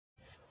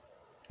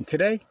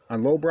Today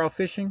on Lowbrow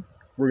Fishing,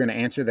 we're going to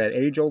answer that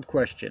age-old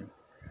question.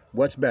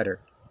 What's better,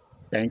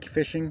 bank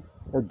fishing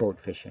or boat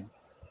fishing?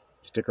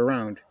 Stick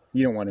around,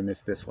 you don't want to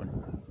miss this one.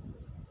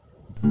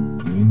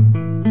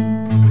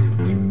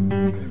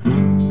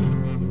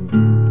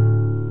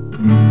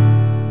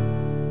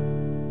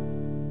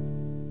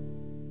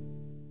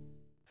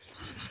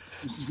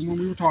 This is the one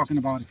we were talking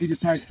about. If he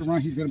decides to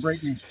run, he's going to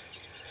break me.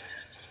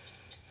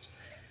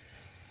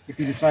 If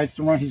he decides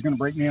to run, he's going to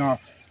break me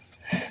off.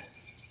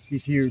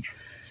 He's huge.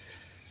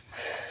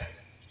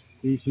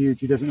 He's huge.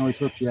 He doesn't know he's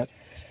hooked yet.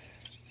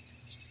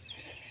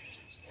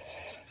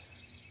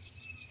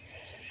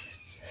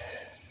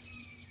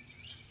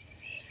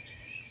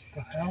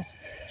 What the hell?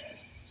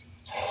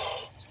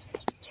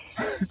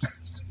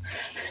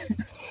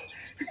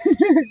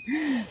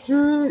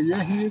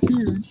 Yeah, he is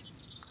huge.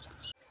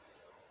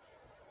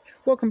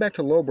 Welcome back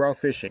to Lowbrow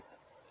Fishing.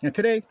 And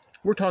today,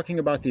 we're talking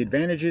about the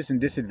advantages and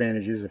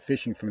disadvantages of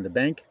fishing from the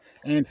bank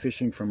and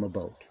fishing from a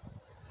boat.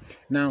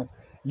 Now,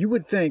 you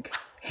would think,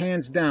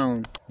 hands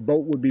down,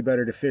 boat would be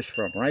better to fish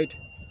from, right?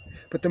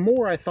 But the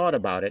more I thought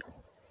about it,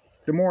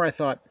 the more I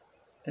thought,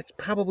 it's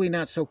probably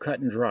not so cut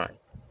and dry.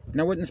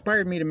 Now, what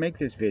inspired me to make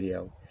this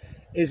video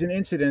is an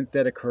incident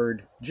that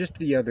occurred just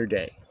the other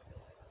day.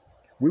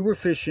 We were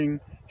fishing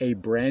a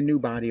brand new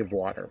body of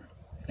water,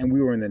 and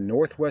we were in the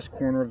northwest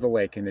corner of the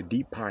lake in a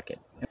deep pocket,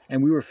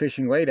 and we were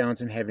fishing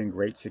laydowns and having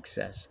great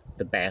success.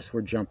 The bass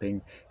were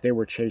jumping, they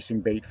were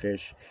chasing bait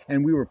fish,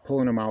 and we were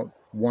pulling them out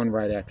one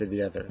right after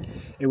the other.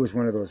 It was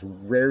one of those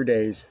rare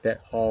days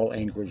that all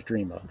anglers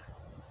dream of.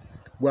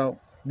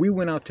 Well, we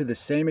went out to the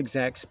same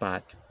exact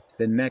spot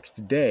the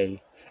next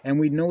day, and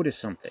we noticed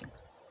something.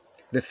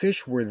 The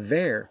fish were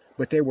there,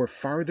 but they were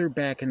farther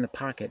back in the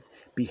pocket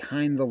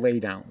behind the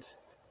laydowns.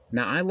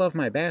 Now, I love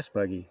my bass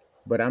buggy,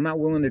 but I'm not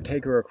willing to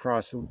take her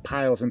across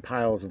piles and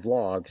piles of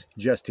logs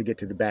just to get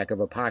to the back of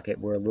a pocket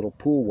where a little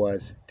pool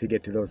was to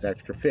get to those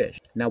extra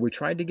fish. Now, we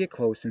tried to get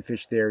close and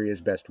fish the area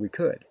as best we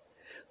could,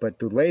 but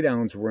the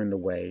laydowns were in the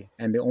way,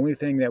 and the only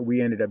thing that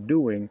we ended up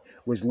doing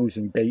was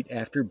losing bait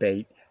after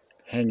bait,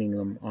 hanging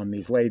them on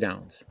these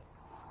laydowns.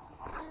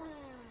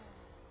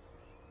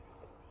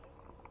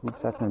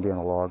 Oops, that's going to be on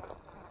a log.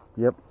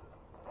 Yep.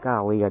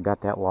 Golly, I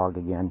got that log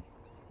again.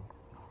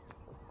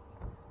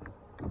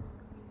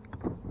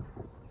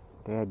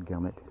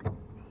 Dadgummit.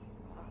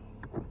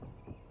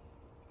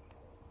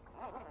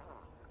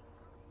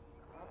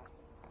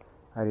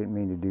 I didn't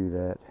mean to do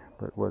that,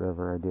 but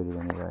whatever, I did it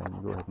anyway.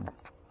 Go ahead and...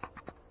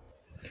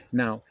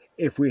 Now,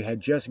 if we had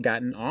just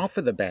gotten off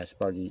of the bass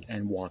buggy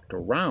and walked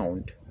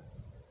around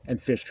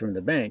and fished from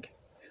the bank,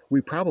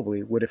 we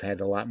probably would have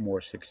had a lot more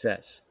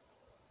success.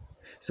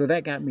 So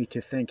that got me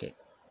to thinking,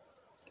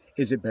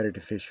 is it better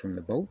to fish from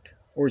the boat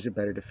or is it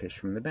better to fish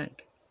from the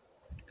bank?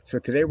 So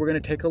today we're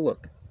going to take a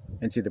look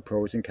and see the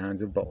pros and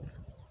cons of both.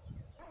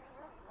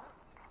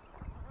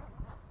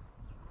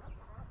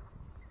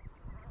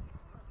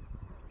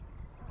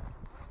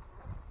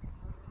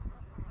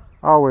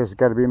 Always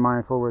got to be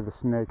mindful where the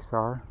snakes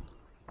are.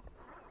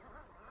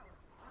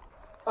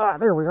 Ah,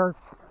 there we are.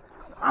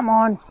 I'm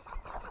on.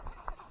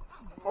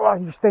 Oh,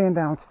 you're staying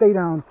down. Stay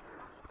down.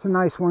 It's a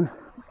nice one.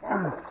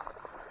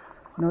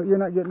 No, you're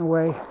not getting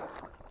away.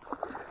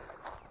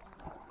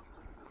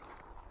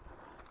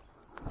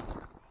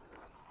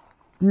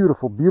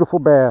 Beautiful, beautiful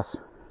bass.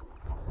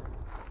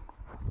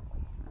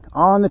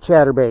 On the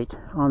chatterbait,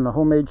 on the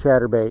homemade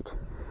chatterbait.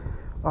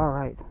 All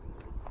right.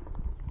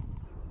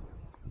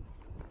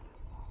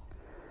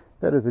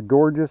 That is a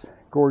gorgeous,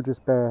 gorgeous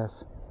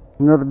bass.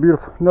 Another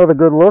beautiful, another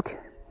good look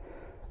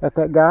at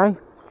that guy.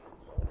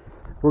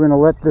 We're going to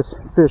let this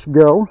fish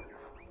go.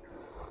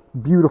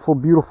 Beautiful,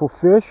 beautiful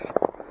fish.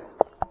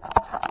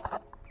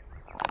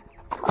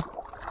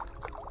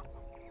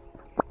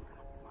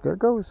 There it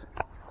goes.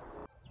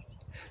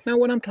 Now,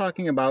 when I'm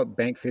talking about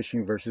bank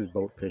fishing versus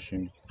boat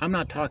fishing, I'm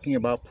not talking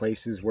about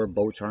places where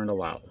boats aren't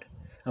allowed.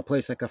 A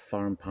place like a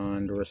farm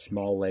pond or a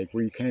small lake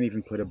where you can't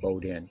even put a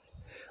boat in.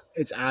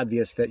 It's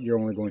obvious that you're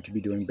only going to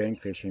be doing bank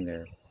fishing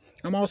there.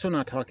 I'm also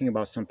not talking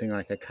about something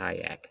like a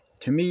kayak.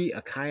 To me,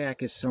 a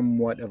kayak is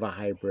somewhat of a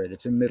hybrid.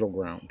 It's a middle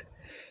ground.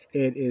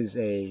 It's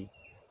a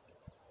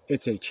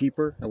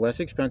cheaper, a less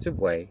expensive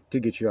way to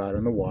get you out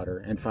on the water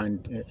and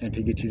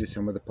to get you to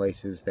some of the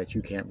places that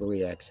you can't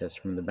really access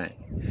from the bank.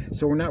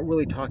 So we're not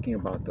really talking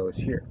about those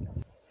here.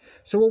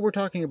 So what we're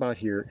talking about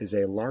here is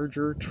a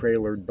larger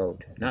trailered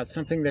boat, not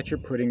something that you're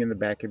putting in the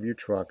back of your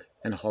truck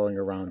and hauling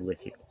around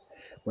with you.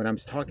 When I'm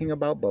talking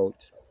about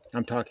boats,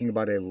 I'm talking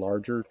about a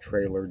larger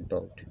trailered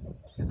boat.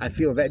 I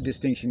feel that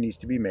distinction needs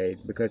to be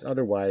made because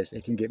otherwise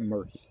it can get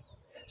murky.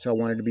 So I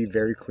wanted to be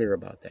very clear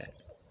about that.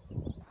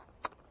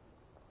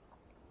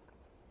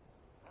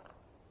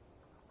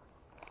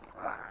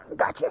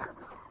 Gotcha.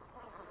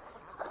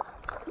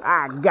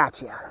 I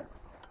gotcha.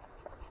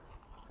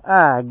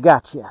 I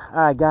gotcha.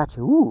 I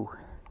gotcha. Ooh.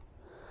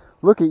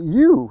 Look at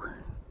you.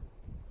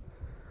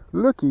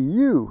 Look at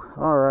you.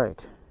 All right.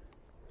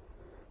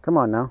 Come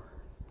on now.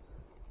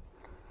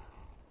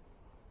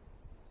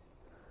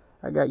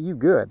 I got you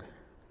good.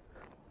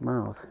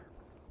 Mouth.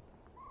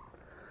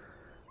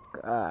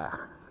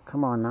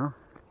 Come on now.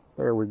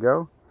 There we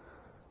go.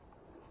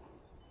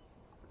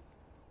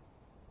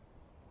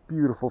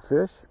 Beautiful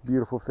fish,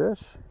 beautiful fish.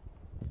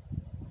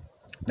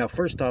 Now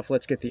first off,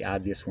 let's get the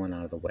obvious one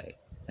out of the way,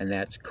 and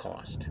that's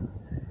cost.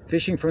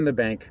 Fishing from the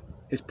bank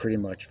is pretty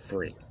much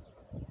free.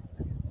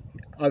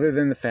 Other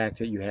than the fact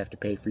that you have to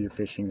pay for your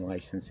fishing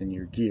license and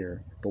your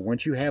gear, but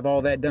once you have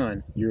all that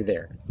done, you're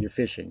there, you're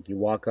fishing, you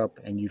walk up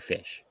and you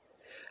fish.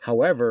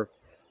 However,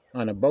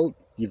 on a boat,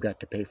 you've got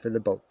to pay for the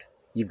boat.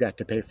 You've got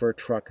to pay for a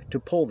truck to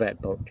pull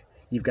that boat.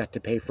 You've got to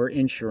pay for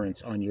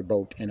insurance on your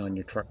boat and on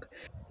your truck.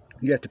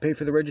 You have to pay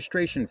for the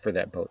registration for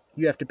that boat.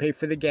 You have to pay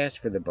for the gas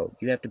for the boat.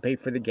 You have to pay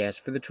for the gas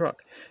for the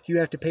truck. You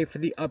have to pay for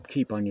the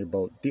upkeep on your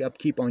boat, the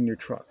upkeep on your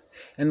truck.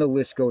 And the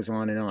list goes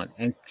on.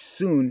 And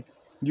soon,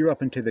 you're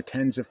up into the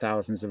tens of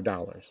thousands of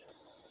dollars.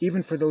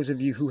 Even for those of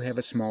you who have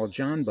a small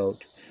John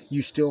boat,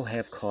 you still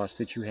have costs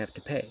that you have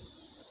to pay.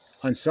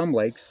 On some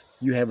lakes,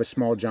 you have a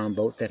small John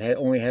boat that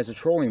only has a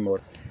trolling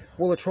motor.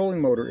 Well, a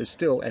trolling motor is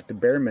still at the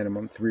bare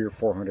minimum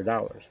 $300 or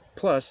 $400.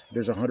 Plus,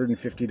 there's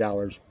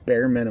 $150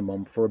 bare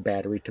minimum for a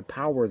battery to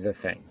power the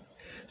thing.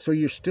 So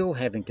you're still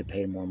having to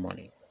pay more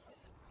money.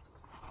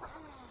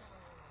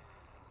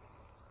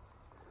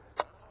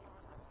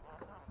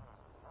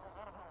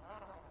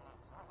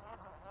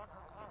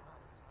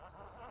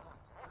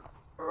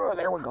 Oh,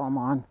 there we go, I'm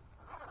on.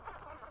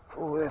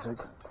 Oh, that's a...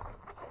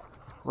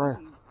 Right.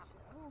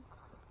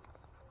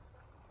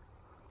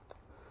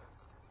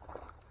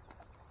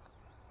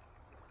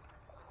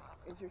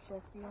 Is your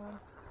chesty on?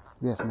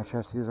 Yes, my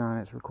chesty is on.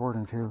 It's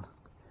recording too.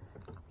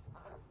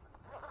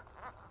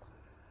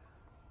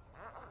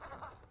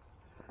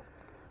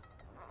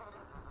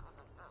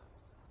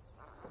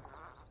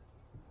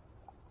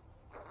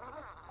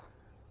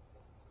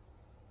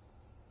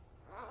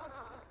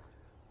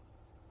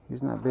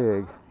 He's not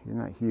big. He's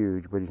not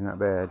huge, but he's not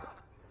bad.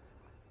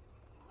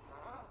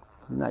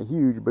 He's not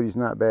huge, but he's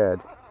not bad.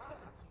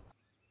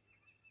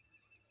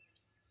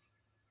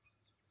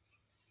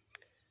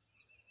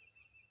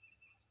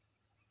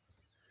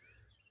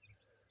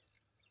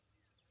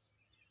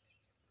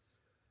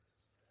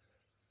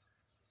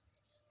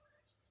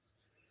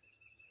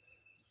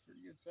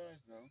 Pretty good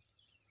size though.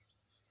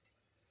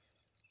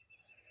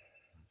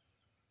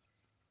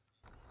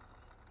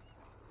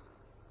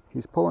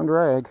 He's pulling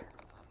drag.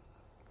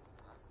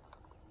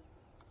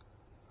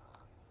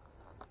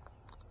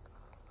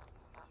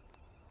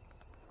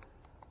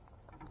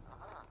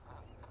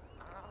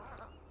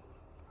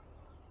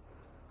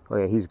 Oh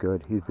yeah, he's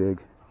good. He's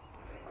big.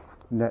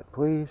 Net,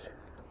 please.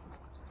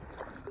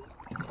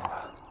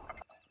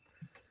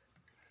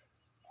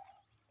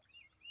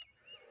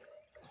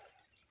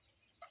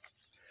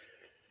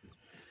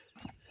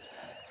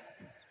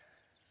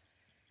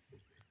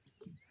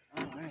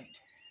 Alright,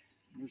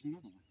 there's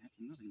another one. That's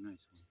another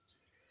nice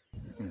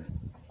one.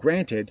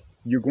 Granted,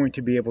 you're going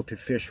to be able to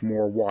fish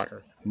more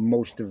water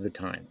most of the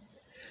time.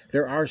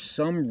 There are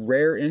some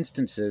rare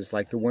instances,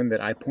 like the one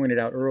that I pointed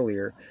out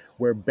earlier,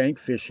 where bank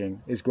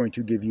fishing is going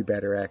to give you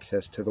better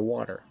access to the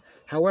water.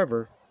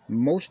 However,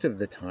 most of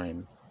the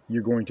time,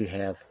 you're going to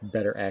have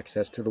better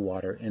access to the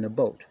water in a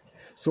boat.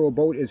 So a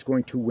boat is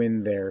going to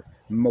win there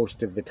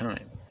most of the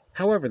time.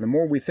 However, the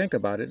more we think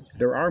about it,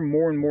 there are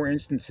more and more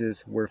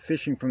instances where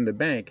fishing from the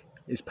bank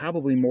is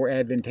probably more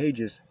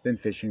advantageous than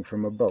fishing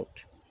from a boat.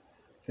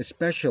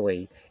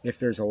 Especially if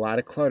there's a lot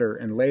of clutter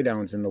and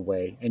laydowns in the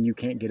way and you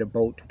can't get a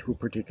boat to a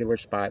particular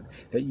spot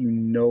that you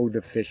know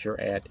the fish are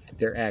at,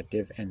 they're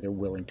active, and they're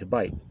willing to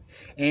bite.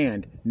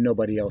 And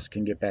nobody else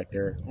can get back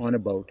there on a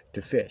boat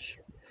to fish.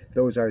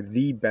 Those are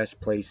the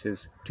best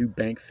places to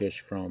bank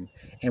fish from,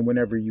 and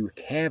whenever you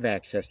have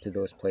access to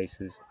those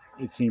places,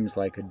 it seems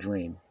like a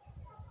dream.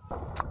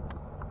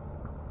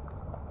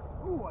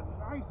 Ooh,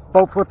 nice.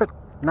 Boat flip it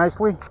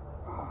nicely.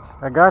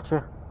 I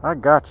gotcha. I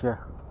gotcha.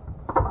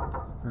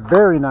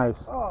 Very nice.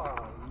 Oh,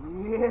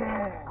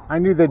 yeah. I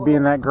knew they'd be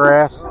in that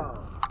grass.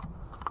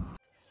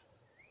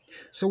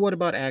 So what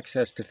about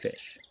access to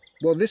fish?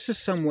 Well, this is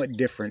somewhat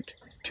different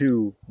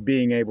to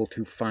being able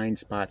to find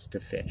spots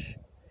to fish.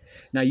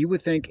 Now, you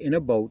would think in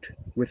a boat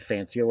with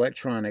fancy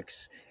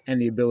electronics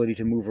and the ability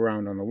to move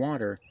around on the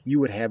water, you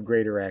would have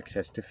greater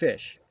access to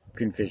fish. You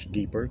can fish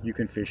deeper, you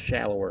can fish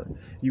shallower,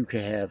 you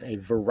can have a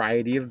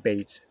variety of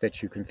baits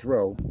that you can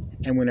throw,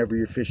 and whenever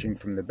you're fishing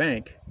from the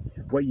bank,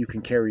 what you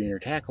can carry in your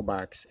tackle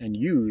box and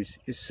use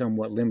is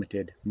somewhat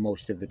limited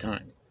most of the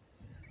time.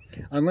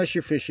 Unless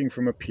you're fishing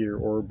from a pier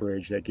or a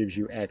bridge that gives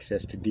you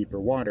access to deeper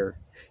water,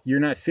 you're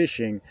not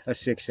fishing a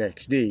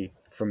 6XD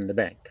from the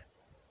bank.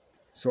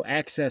 So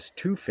access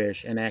to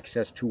fish and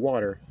access to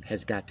water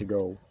has got to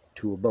go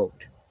to a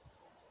boat.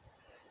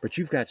 But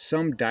you've got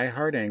some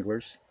die-hard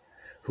anglers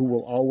who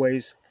will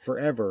always,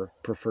 forever,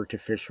 prefer to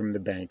fish from the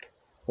bank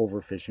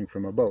over fishing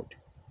from a boat.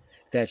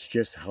 That's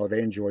just how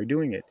they enjoy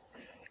doing it.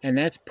 And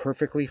that's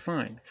perfectly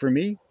fine. For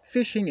me,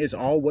 fishing is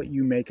all what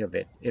you make of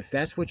it. If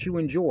that's what you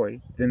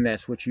enjoy, then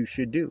that's what you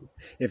should do.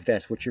 If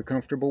that's what you're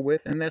comfortable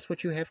with and that's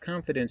what you have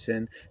confidence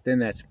in, then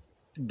that's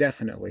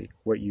definitely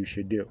what you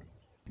should do.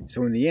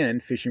 So in the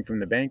end, fishing from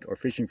the bank or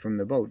fishing from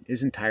the boat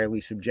is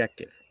entirely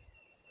subjective.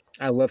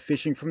 I love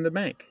fishing from the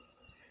bank.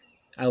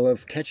 I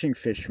love catching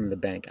fish from the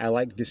bank. I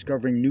like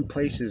discovering new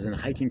places and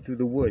hiking through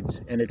the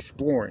woods and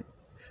exploring.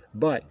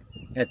 But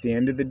at the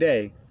end of the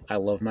day, I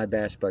love my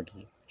bass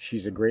buggy.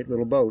 She's a great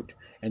little boat,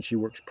 and she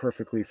works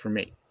perfectly for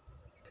me.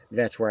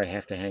 That's where I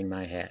have to hang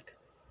my hat.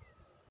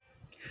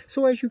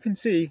 So as you can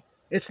see,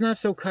 it's not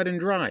so cut and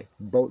dry,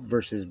 boat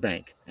versus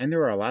bank. And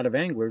there are a lot of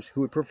anglers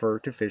who would prefer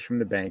to fish from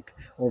the bank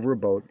over a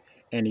boat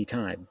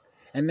anytime.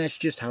 And that's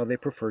just how they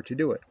prefer to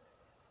do it.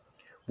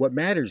 What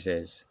matters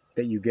is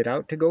that you get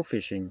out to go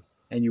fishing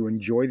and you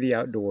enjoy the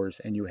outdoors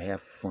and you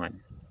have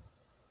fun.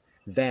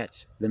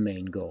 That's the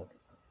main goal.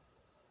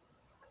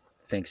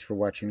 Thanks for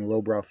watching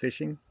Lowbrow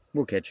Fishing.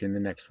 We'll catch you in the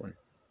next one.